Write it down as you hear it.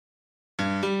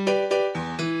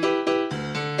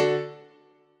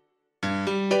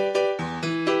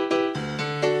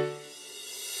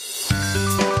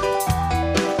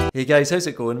Hey guys, how's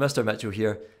it going? Mr. Mitchell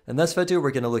here. In this video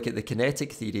we're going to look at the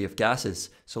kinetic theory of gases,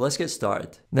 so let's get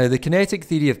started. Now the kinetic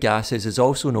theory of gases is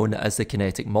also known as the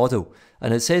kinetic model,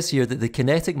 and it says here that the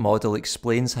kinetic model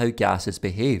explains how gases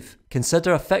behave.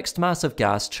 Consider a fixed mass of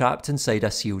gas trapped inside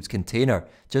a sealed container,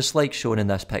 just like shown in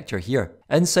this picture here.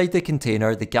 Inside the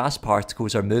container, the gas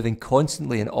particles are moving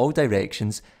constantly in all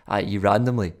directions, i.e.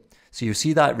 randomly. So you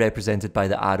see that represented by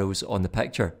the arrows on the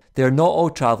picture. They are not all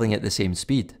travelling at the same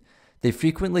speed. They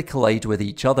frequently collide with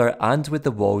each other and with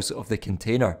the walls of the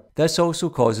container. This also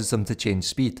causes them to change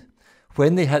speed.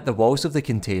 When they hit the walls of the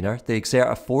container, they exert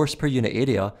a force per unit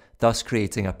area, thus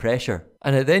creating a pressure.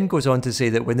 And it then goes on to say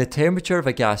that when the temperature of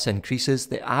a gas increases,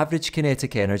 the average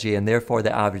kinetic energy and therefore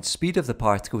the average speed of the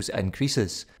particles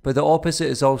increases. But the opposite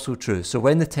is also true. So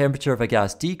when the temperature of a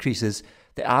gas decreases,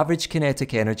 the average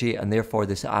kinetic energy and therefore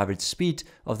the average speed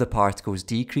of the particles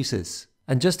decreases.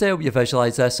 And just to help you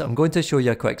visualize this, I'm going to show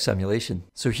you a quick simulation.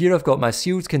 So here I've got my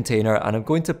sealed container and I'm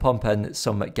going to pump in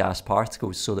some gas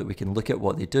particles so that we can look at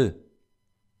what they do.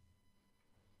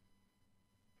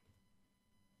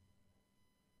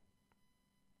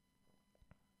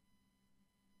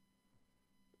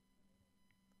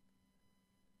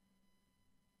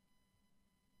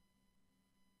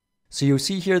 So you'll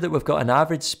see here that we've got an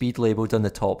average speed labelled on the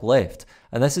top left,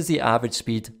 and this is the average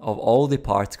speed of all the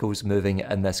particles moving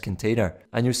in this container.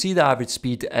 And you'll see the average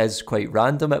speed is quite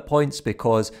random at points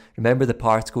because remember the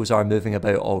particles are moving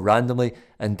about all randomly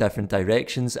in different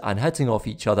directions and hitting off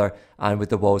each other and with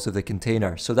the walls of the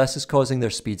container. So this is causing their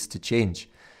speeds to change.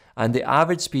 And the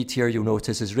average speed here you'll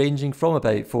notice is ranging from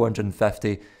about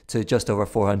 450 to just over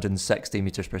 460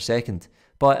 meters per second.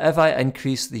 But if I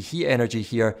increase the heat energy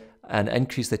here and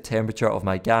increase the temperature of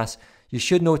my gas, you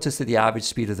should notice that the average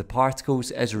speed of the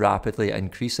particles is rapidly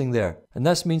increasing there. And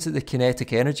this means that the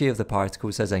kinetic energy of the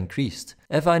particles has increased.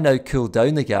 If I now cool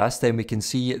down the gas, then we can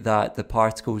see that the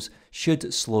particles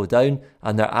should slow down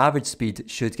and their average speed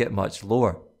should get much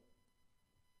lower.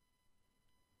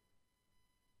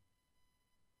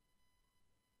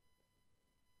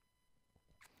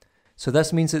 So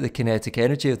this means that the kinetic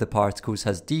energy of the particles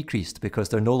has decreased because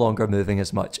they're no longer moving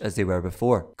as much as they were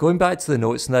before. Going back to the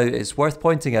notes now, it's worth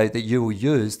pointing out that you will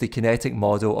use the kinetic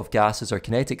model of gases or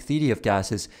kinetic theory of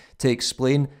gases to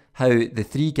explain how the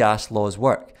three gas laws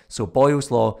work. So Boyle's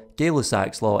law,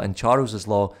 Gay-Lussac's law and Charles's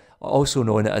law, also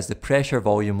known as the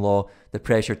pressure-volume law, the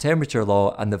pressure-temperature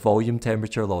law and the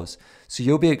volume-temperature laws. So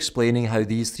you'll be explaining how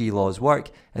these three laws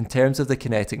work in terms of the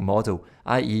kinetic model,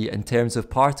 i.e. in terms of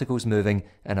particles moving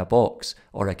in a box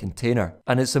or a container.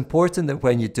 And it's important that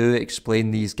when you do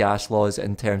explain these gas laws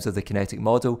in terms of the kinetic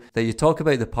model, that you talk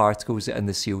about the particles in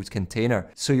the sealed container.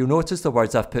 So you'll notice the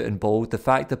words I've put in bold, the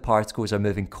fact that particles are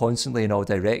moving constantly in all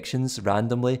directions,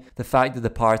 randomly, the fact that the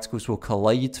particles will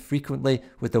collide frequently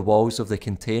with the walls of the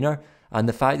container, and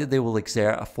the fact that they will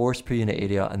exert a force per unit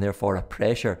area and therefore a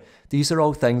pressure. These are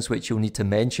all things which you'll need to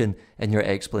mention in your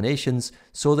explanations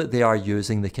so that they are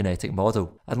using the kinetic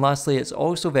model. And lastly, it's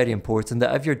also very important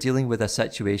that if you're dealing with a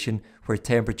situation where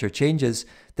temperature changes,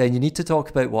 then you need to talk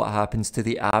about what happens to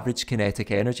the average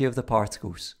kinetic energy of the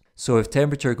particles. So if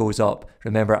temperature goes up,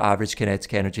 remember average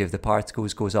kinetic energy of the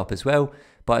particles goes up as well,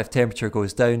 but if temperature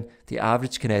goes down, the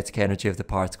average kinetic energy of the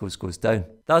particles goes down.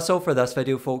 That's all for this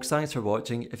video folks, thanks for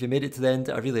watching. If you made it to the end,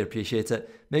 I really appreciate it.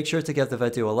 Make sure to give the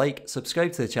video a like,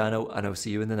 subscribe to the channel, and I'll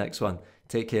see you in the next one.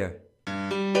 Take care.